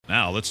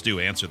Now let's do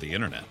Answer the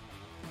Internet.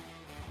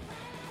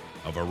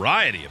 A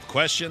variety of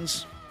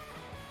questions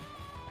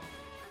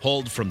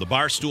pulled from the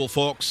Barstool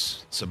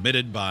folks,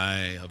 submitted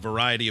by a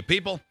variety of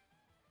people.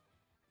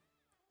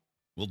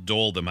 We'll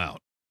dole them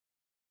out.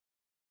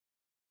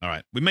 All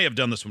right. We may have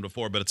done this one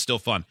before, but it's still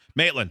fun.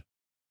 Maitland,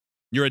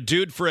 you're a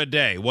dude for a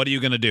day. What are you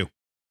going to do?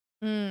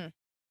 What am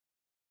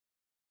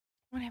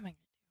I going to do?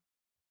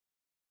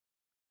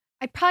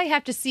 I'd probably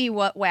have to see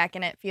what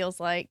whacking it feels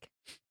like.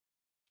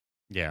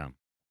 Yeah.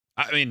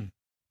 I mean,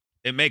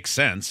 it makes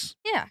sense.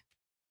 Yeah.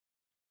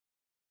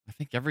 I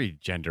think every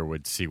gender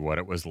would see what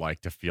it was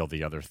like to feel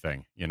the other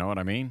thing. You know what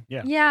I mean?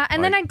 Yeah. Yeah,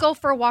 and then I'd go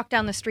for a walk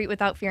down the street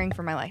without fearing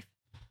for my life.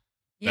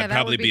 Yeah, That'd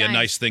probably would be a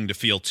nice thing to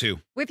feel, too.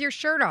 With your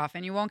shirt off,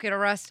 and you won't get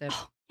arrested.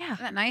 Yeah.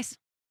 Isn't that nice?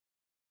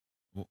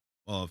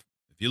 Well, if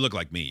you look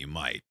like me, you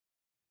might.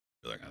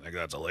 You're like, I think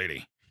that's a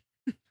lady.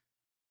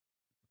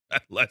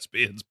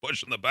 Lesbians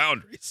pushing the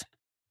boundaries.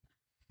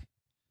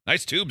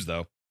 Nice tubes,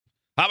 though.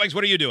 Hotwings,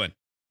 what are you doing?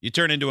 You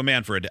turn into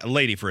a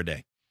lady for a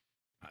day.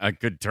 I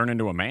could turn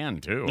into a man,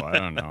 too. I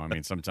don't know. I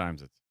mean,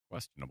 sometimes it's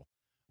questionable.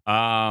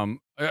 I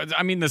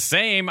mean, the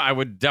same. I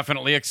would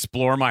definitely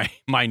explore my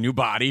new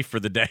body for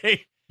the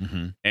day.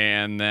 Mm-hmm.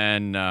 And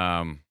then,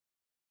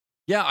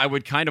 I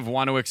would kind of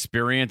want to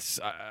experience,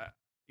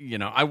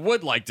 I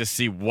would like to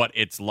see what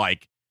it's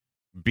like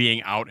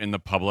being out in the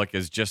public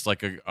as just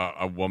like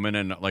a woman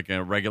in like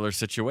a regular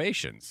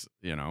situations,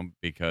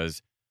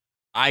 because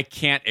I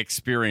can't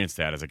experience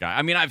that as a guy.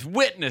 I mean, I've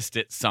witnessed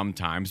it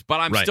sometimes,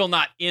 but I'm still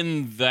not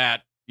in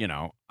that,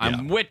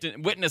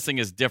 witnessing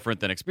is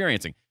different than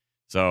experiencing.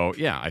 So,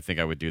 yeah, I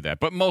think I would do that.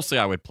 But mostly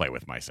I would play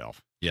with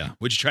myself. Yeah.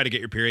 Would you try to get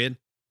your period?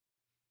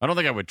 I don't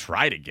think I would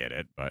try to get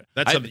it, but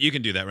that's something you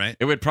can do that, right?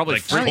 It would probably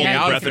like freak hold me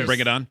your out. breath and bring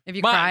it on. If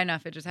you cry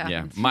enough, it just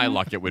happens. Yeah, my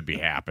luck, it would be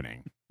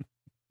happening.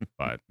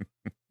 But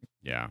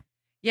yeah,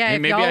 yeah.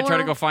 Maybe I try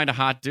to go find a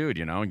hot dude,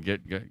 and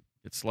get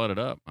slutted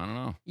up. I don't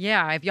know.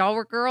 Yeah, if y'all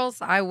were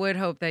girls, I would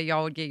hope that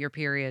y'all would get your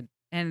period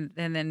and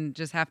then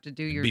just have to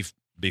do your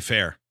be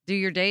fair. Do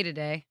your day to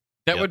day.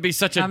 That would be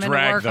such a I'm into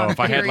drag, work though, on if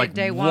I had like period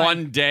day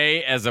one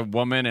day as a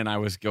woman and I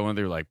was going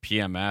through like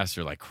PMS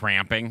or like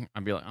cramping.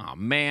 I'd be like, oh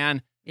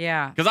man.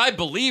 Yeah. Because I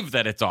believe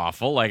that it's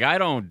awful. Like, I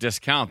don't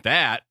discount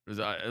that.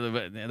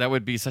 That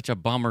would be such a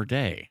bummer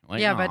day.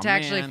 Like, yeah, but to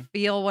actually man.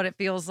 feel what it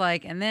feels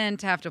like and then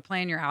to have to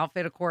plan your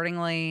outfit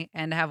accordingly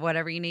and to have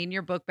whatever you need in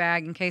your book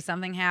bag in case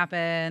something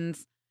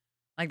happens.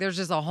 Like, there's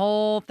just a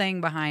whole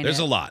thing behind There's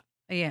it. a lot.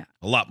 Yeah.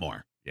 A lot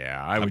more.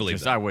 Yeah,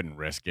 I wouldn't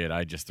risk it.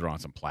 I'd just throw on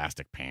some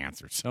plastic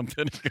pants or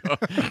something.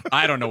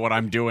 I don't know what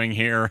I'm doing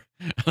here.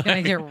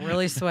 Gonna get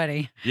really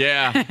sweaty.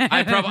 Yeah,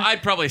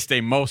 I'd probably stay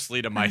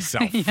mostly to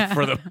myself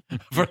for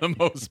the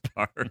most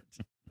part.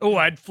 Oh,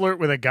 I'd flirt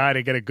with a guy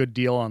to get a good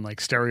deal on like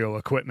stereo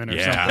equipment or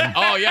something.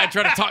 Oh yeah, I'd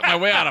try to talk my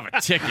way out of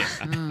a ticket.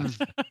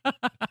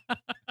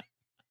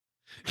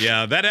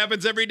 Yeah, that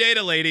happens every day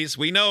to ladies.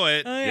 We know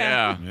it. Oh,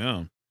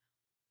 Yeah.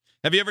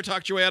 Have you ever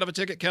talked your way out of a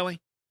ticket, Kelly?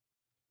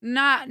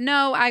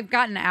 No, I've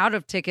gotten out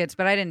of tickets,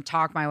 but I didn't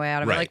talk my way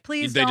out of it. Like,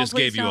 please They don't. just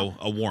please gave don't. you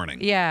a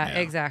warning. Yeah,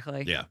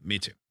 exactly. Yeah, me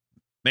too.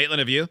 Maitland,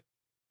 have you?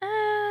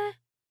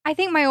 I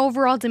think my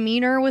overall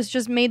demeanor was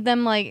just made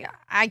them like,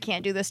 I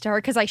can't do this to her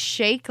because I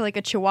shake like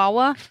a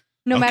chihuahua.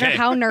 No matter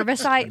how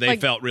nervous They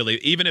felt really,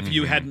 even if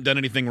you hadn't done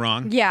anything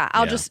wrong. Yeah,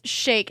 I'll just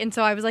shake. And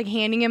so I was like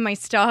handing him my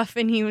stuff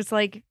and he was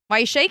like, why are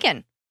you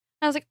shaking?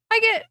 I was like, I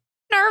get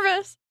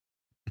nervous.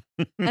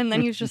 And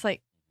then he was just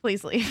like,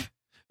 please leave.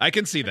 I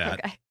can see that.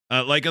 Okay.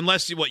 Like,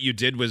 unless what you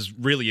did was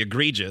really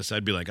egregious,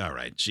 I'd be like, all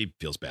right, she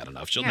feels bad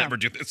enough. She'll never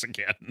do this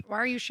again. Why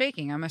are you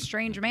shaking? I'm a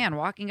strange man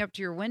walking up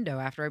to your window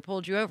after I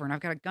pulled you over and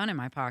I've got a gun in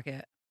my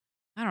pocket.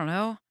 I don't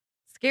know.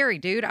 Scary,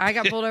 dude. I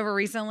got pulled over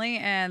recently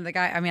and I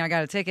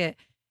got a ticket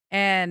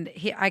and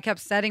I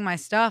kept setting my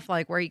stuff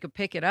like where you could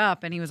pick it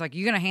up. And he was like,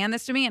 you going to hand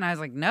this to me? And I was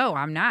like, no,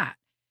 I'm not.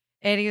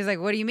 And he was like,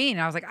 what do you mean?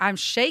 And I was like, I'm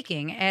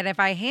shaking. And if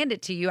I hand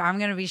it to you, I'm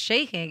going to be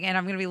shaking and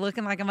I'm going to be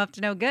looking like I'm up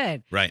to no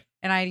good. Right.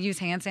 And I use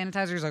hand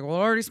sanitizer. He's like, well, it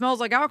already smells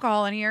like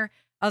alcohol in here.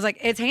 I was like,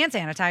 it's hand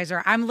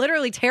sanitizer. I'm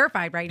literally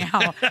terrified right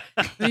now.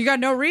 You got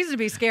no reason to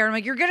be scared. I'm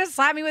like, you're going to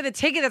slap me with a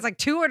ticket that's like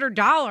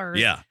 $200.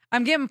 Yeah.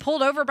 I'm getting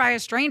pulled over by a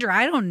stranger.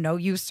 I don't know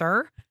you,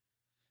 sir.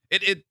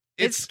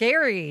 It's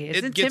scary. It's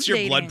it gets your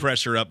blood intimidating.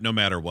 pressure up no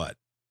matter what.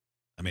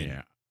 I mean,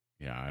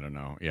 yeah, I don't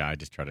know. Yeah, I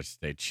just try to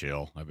stay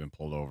chill. I've been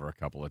pulled over a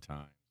couple of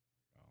times.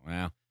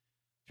 Well,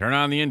 turn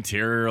on the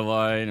interior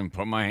light and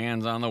put my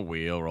hands on the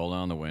wheel, roll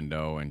down the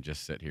window, and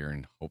just sit here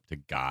and hope to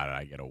God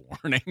I get a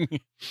warning.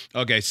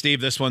 Okay,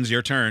 Steve, this one's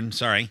your turn.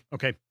 Sorry.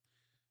 Okay.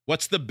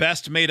 What's the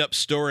best made-up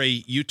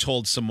story you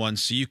told someone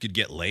so you could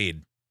get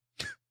laid?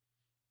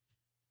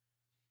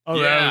 Oh,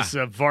 that was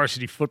a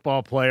varsity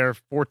football player,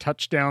 4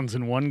 touchdowns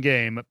in one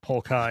game at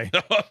Polk High.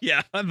 Oh,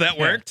 yeah, that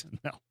worked?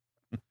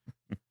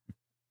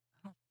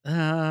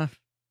 No.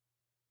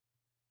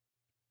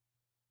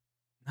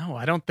 No,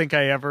 I don't think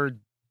I ever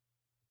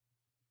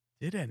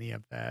did any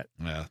of that.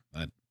 Yeah.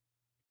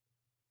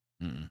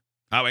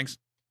 Hot Wings?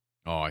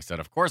 Oh, I said,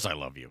 of course I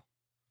love you.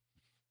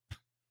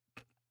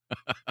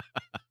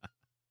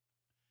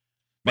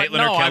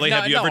 Maitland or Kelly,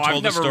 have you ever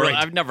told a story?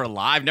 I've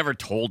never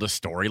told a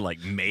story like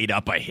made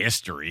up a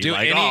history. Do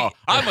like, any- oh,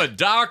 I'm a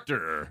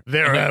doctor.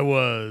 There I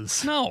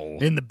was No.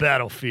 in the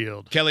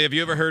battlefield. Kelly, have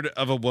you ever heard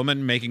of a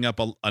woman making up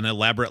an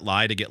elaborate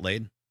lie to get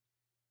laid?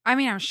 I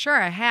mean, I'm sure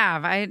I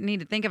have. I need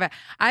to think of it.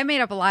 I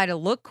made up a lie to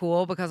look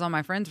cool because all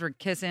my friends were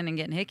kissing and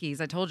getting hickeys.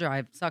 I told you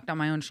I sucked on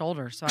my own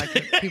shoulder so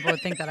people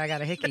would think that I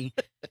got a hickey.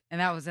 And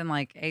that was in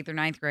like 8th or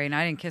 9th grade. And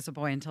I didn't kiss a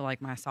boy until like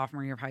my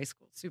sophomore year of high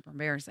school. Super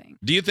embarrassing.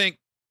 Do you think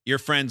your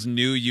friends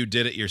knew you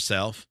did it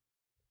yourself?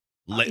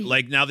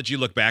 Like now that you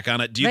look back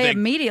on it, do you They think?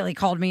 immediately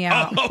called me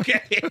out. Oh,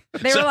 okay.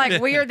 They were like,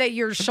 weird that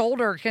your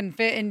shoulder can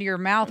fit into your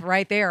mouth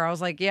right there. I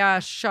was like, yeah,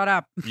 shut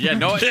up. Yeah,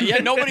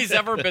 nobody's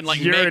ever been like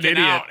You're an making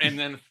idiot. out and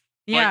then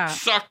Yeah. like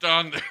sucked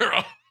on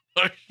their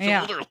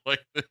Yeah. shoulder like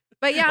this.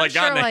 But yeah, I'm like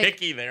sure got a like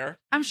hickey there.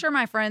 I'm sure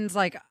my friends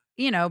like,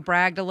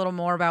 bragged a little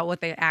more about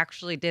what they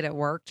actually did at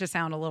work to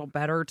sound a little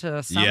better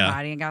to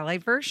somebody and got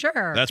laid for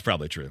sure. That's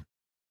probably true.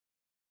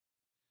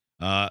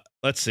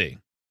 Let's see.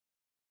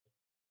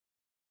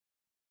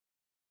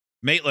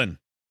 Maitland,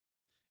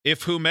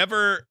 if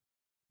whomever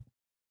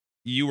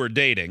you were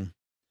dating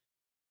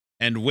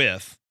and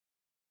with,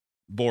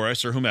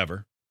 Boris or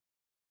whomever,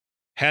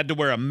 had to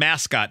wear a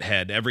mascot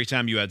head every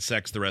time you had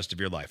sex the rest of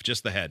your life,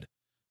 just the head,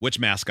 which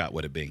mascot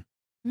would it be?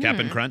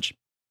 Captain Crunch?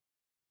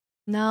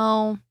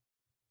 No.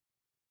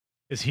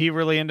 Is he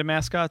really into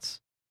mascots?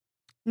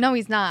 No,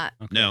 he's not.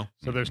 Okay. No.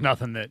 So there's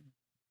nothing that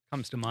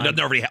comes to mind.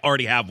 Doesn't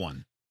already have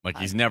one. Like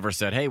he's never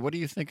said, "Hey, what do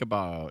you think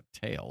about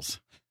tails?"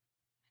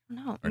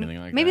 No. Or anything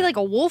like Maybe that. like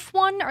a wolf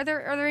one? Are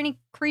there any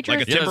creatures?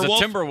 Like a Yeah, there's Timberwolf? a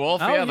timber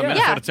wolf. Oh, Yeah, the yeah.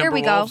 Minnesota Yeah, there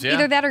we go. Timberwolves, yeah.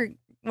 Either that or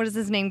what is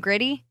his name?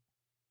 Gritty?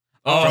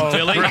 Oh, from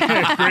Philly?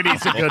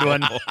 Gritty's a good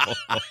one.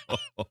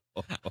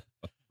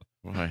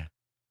 Boy, I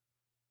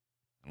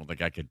don't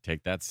think I could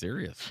take that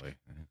seriously.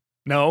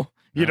 No,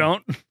 you No.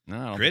 don't. No,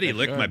 I don't Gritty, think I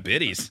lick my should.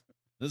 bitties.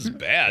 This is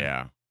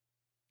bad.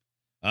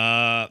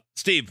 Yeah.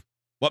 Steve,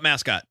 what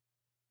mascot?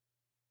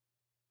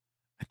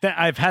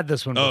 I've had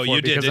this one Oh, before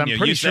you did, because didn't I'm you?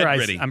 pretty You said sure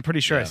Gritty. I'm pretty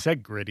sure I Yeah.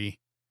 said Gritty.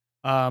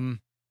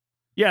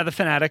 Yeah, the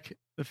Fanatic,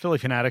 the Philly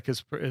Fanatic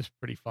is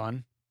pretty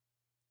fun.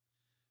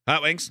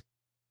 Hot Wings?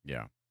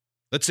 Yeah.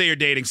 Let's say you're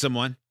dating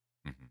someone.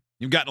 Mhm.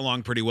 You've gotten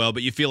along pretty well,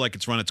 but you feel like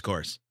it's run its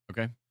course.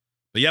 Okay.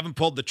 But you haven't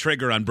pulled the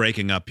trigger on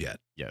breaking up yet.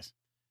 Yes.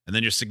 And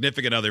then your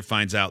significant other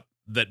finds out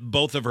that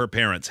both of her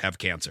parents have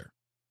cancer.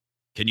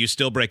 Can you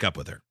still break up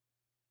with her?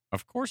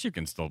 Of course you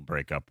can still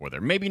break up with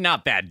her. Maybe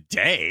not that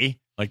day.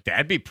 Like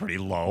that'd be pretty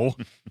low.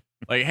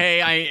 Like,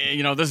 hey,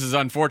 this is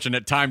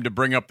unfortunate time to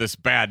bring up this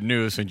bad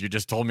news, and you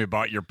just told me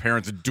about your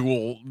parents'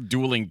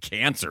 dueling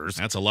cancers.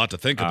 That's a lot to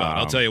think about.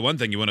 I'll tell you one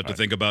thing you won't have to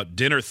think about.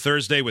 Dinner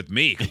Thursday with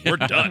me. We're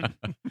done.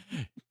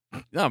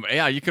 No, but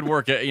yeah, you could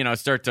work it,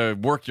 start to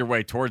work your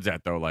way towards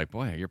that though. Like,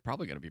 boy, you're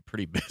probably going to be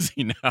pretty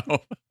busy now.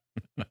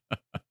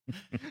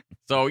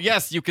 So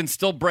yes, you can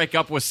still break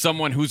up with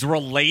someone who's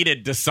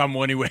related to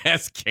someone who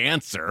has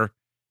cancer.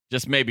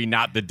 Just maybe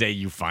not the day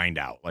you find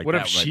out. Like, What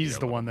if that might be she's a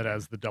the little- one that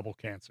has the double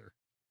cancer?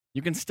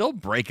 You can still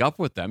break up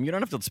with them. You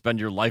don't have to spend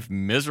your life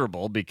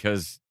miserable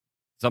because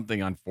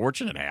something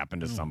unfortunate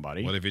happened to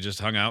somebody. What if you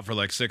just hung out for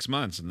like 6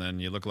 months and then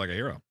you look like a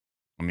hero?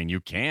 I mean, you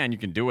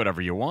can do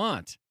whatever you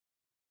want.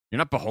 You're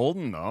not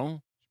beholden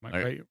though. Might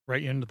Like-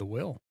 write you into the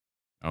will.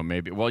 Oh,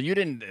 maybe. Well, you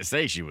didn't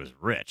say she was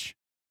rich.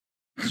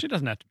 She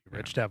doesn't have to be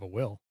rich to have a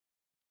will.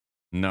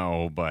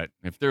 No, but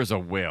if there's a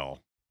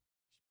will,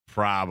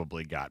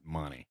 probably got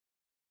money.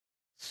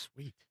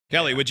 Sweet.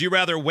 Kelly, Yeah. would you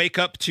rather wake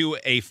up to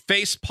a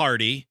face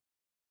party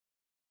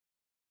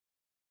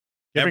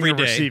Giving every or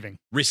day, receiving.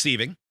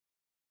 receiving?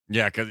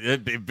 Yeah, because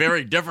it'd be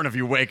very different if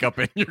you wake up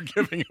and you're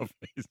giving a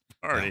face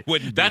party.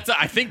 Wouldn't be.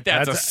 I think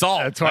that's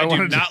assault. That's why I I do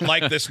wanted not to,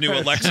 like this new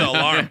Alexa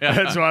alarm.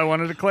 That's why I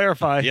wanted to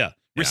clarify. Yeah.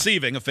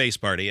 Receiving a face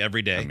party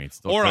every day. I mean,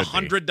 still or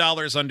could be.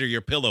 $100 under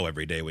your pillow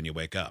every day when you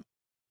wake up.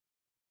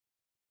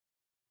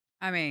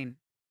 I mean,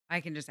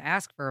 I can just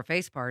ask for a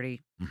face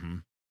party Mm-hmm.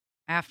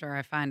 after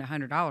I find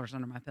 $100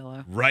 under my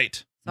pillow.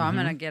 Right. So I'm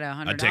gonna get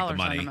 $100 take the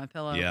money. under my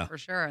pillow Yeah. for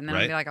sure, and then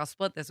Right. I'll be like, I'll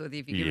split this with you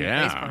if you give me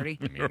a face party.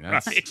 I mean,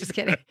 that's, Right. Just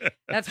kidding.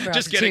 That's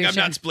Just kidding. I'm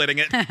not prostitution. splitting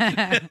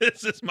it.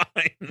 This is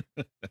mine.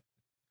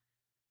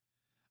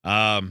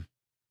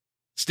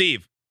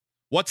 Steve,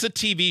 what's a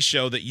TV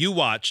show that you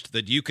watched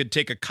that you could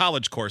take a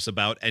college course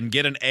about and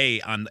get an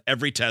A on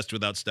every test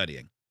without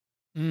studying?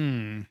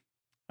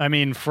 I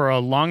mean, for a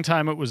long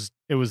time it was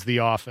The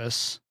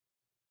Office.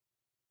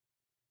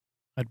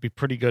 I'd be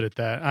pretty good at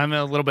that. I'm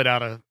a little bit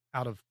out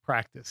of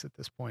practice at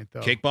this point,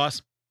 though. Cake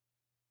Boss?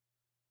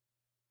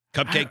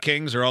 Cupcake I-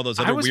 Kings or all those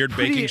I other was weird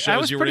pretty- baking I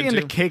shows was you were pretty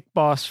into? Cake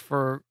Boss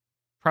for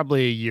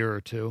probably a year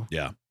or two.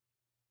 Yeah.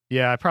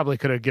 Yeah, I probably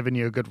could have given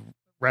you a good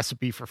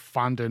recipe for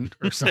fondant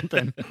or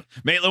something.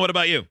 Maitland, what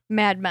about you?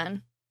 Mad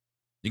Men.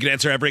 You can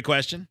answer every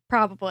question?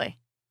 Probably.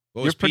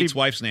 What was You're pretty- Pete's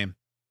wife's name?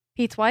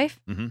 Pete's wife?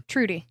 Mhm.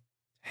 Trudy.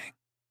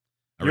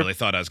 I really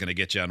thought I was going to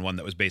get you on one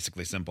that was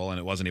basically simple, and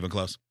it wasn't even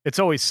close. It's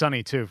Always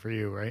Sunny, too, for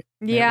you, right?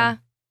 Yeah.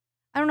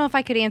 I don't know if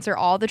I could answer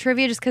all the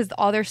trivia just because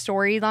all their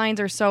storylines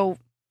are so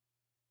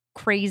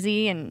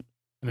crazy and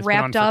And it's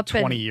wrapped been on up for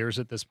 20 and- years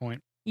at this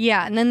point.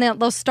 Yeah, and then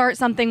they'll start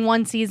something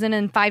one season,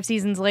 and 5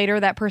 seasons later,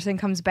 that person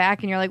comes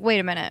back, and you're like, wait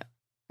a minute,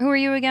 who are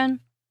you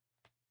again?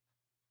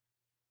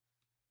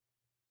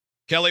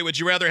 Kelly, would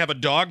you rather have a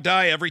dog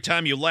die every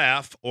time you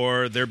laugh,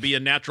 or there be a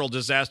natural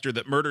disaster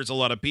that murders a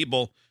lot of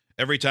people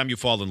every time you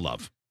fall in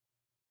love?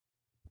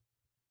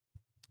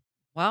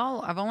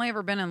 Well, I've only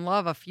ever been in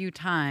love a few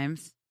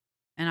times,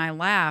 and I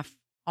laugh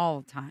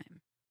all the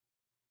time.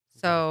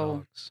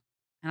 So, Dogs.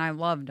 and I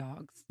love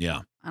dogs.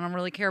 Yeah. I don't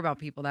really care about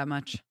people that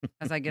much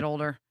as I get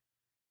older.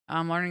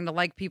 I'm learning to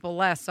like people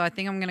less. So I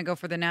think I'm going to go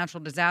for the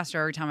natural disaster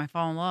every time I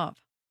fall in love.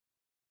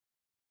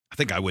 I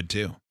think I would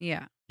too.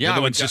 Yeah. The I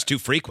other would one's just too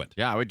frequent.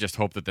 Yeah, I would just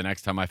hope that the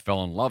next time I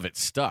fell in love, it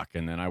stuck,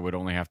 and then I would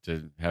only have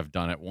to have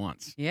done it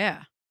once.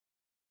 Yeah.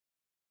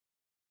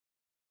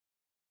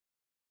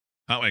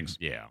 Hot wings.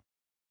 Yeah.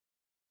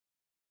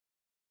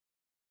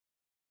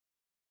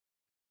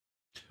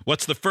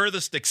 What's the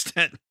furthest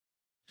extent?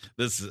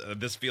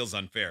 This feels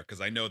unfair because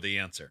I know the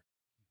answer.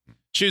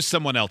 Choose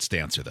someone else to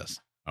answer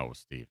this. Oh,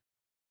 Steve.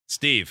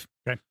 Steve.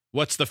 Okay.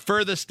 What's the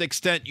furthest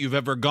extent you've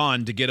ever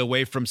gone to get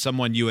away from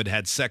someone you had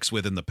had sex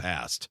with in the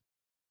past?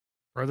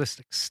 Furthest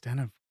extent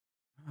of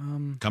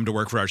Come to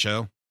work for our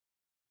show?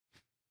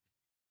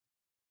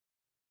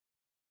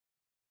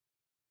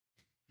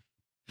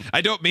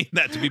 I don't mean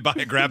that to be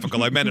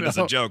biographical. I meant it as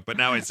a No. joke, but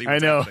now I see I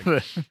what's know.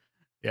 happening.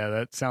 Yeah,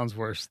 that sounds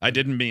worse. I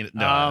didn't mean it.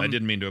 No, I Um,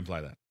 didn't mean to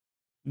imply that.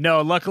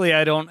 No, luckily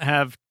I don't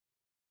have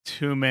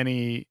too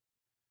many.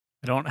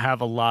 I don't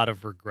have a lot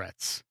of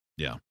regrets.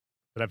 Yeah.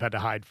 That I've had to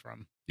hide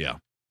from.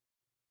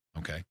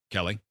 Okay.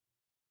 Kelly?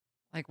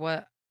 Like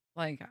what?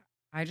 Like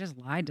I just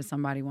lied to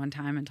somebody one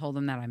time and told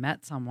them that I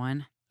met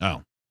someone.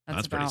 Oh,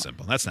 that's pretty about-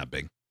 simple. That's not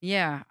big.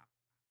 Yeah.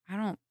 I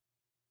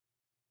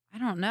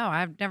don't know.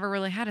 I've never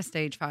really had a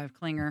stage 5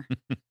 clinger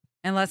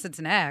unless it's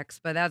an ex,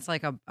 but that's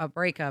like a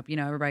breakup. You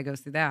know, everybody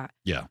goes through that.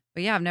 Yeah.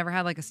 But yeah, I've never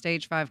had like a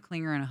stage 5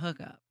 clinger and a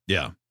hookup.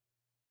 Yeah.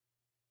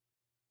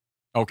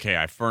 Okay,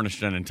 I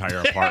furnished an entire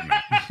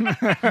apartment.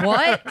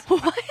 What?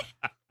 What?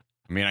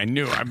 I mean, I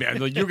knew. I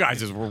mean, you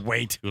guys were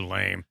way too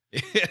lame.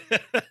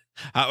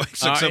 I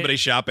took somebody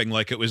shopping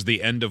like it was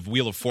the end of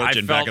Wheel of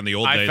Fortune back in the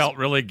old I days. felt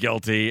really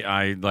guilty.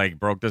 I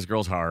broke this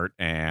girl's heart,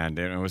 and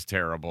it was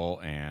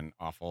terrible and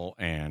awful.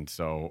 And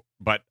so,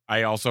 but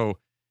I also,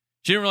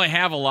 she didn't really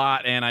have a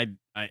lot, and I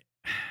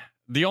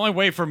the only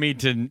way for me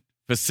to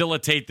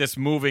facilitate this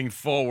moving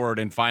forward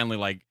and finally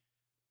like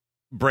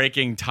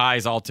breaking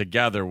ties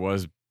altogether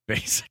was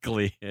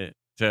basically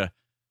to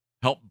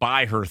help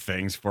buy her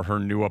things for her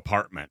new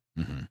apartment.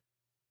 Mhm.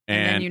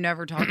 And then you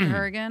never talked to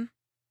her again?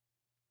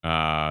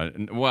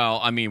 Well,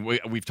 I mean,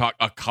 we've talked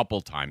a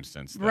couple times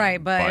since then.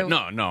 Right, but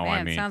no, Man,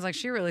 I mean, it sounds like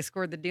she really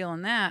scored the deal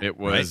in that. it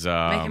was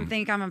Make him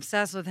think I'm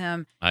obsessed with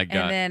him, I got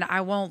and then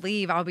I won't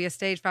leave. I'll be a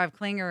stage 5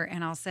 clinger,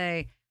 and I'll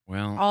say,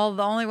 well.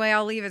 the only way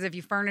I'll leave is if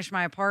you furnish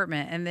my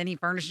apartment. And then he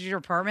furnishes your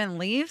apartment and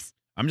leaves?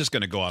 I'm just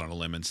going to go out on a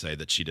limb and say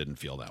that she didn't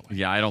feel that way.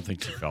 Yeah, I don't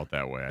think she felt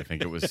that way. I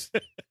think it was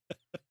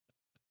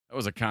that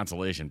was a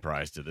consolation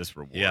prize to this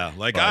reward. Yeah,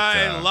 like But,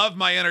 I love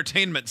my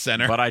entertainment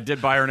center. But I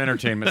did buy her an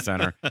entertainment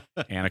center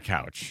and a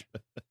couch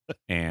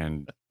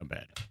and a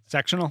bed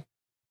Sectional.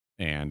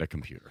 and a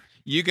computer.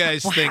 You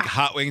guys think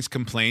Hot Wings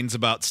complains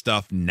about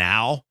stuff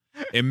now?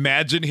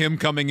 Imagine him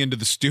coming into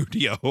the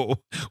studio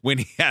when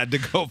he had to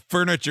go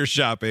furniture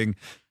shopping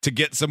to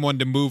get someone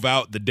to move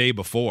out the day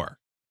before.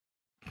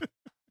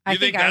 I You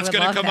think I that's would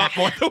going to love come that. up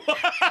more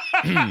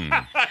than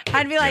once?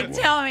 I'd be like,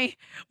 tell me,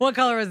 what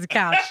color was the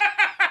couch?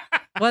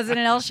 Was it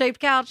an L-shaped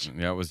couch?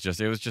 Yeah,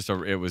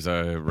 it was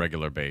a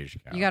regular beige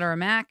couch. You got her a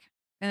Mac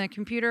and a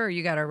computer, or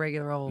you got a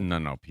regular old?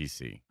 no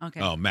PC.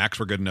 Okay. Oh, Macs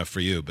were good enough for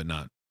you, but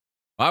not.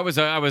 I was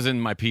in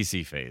my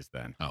PC phase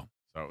then. Oh.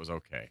 So it was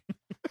okay.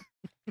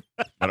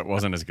 But it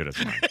wasn't as good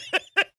as mine.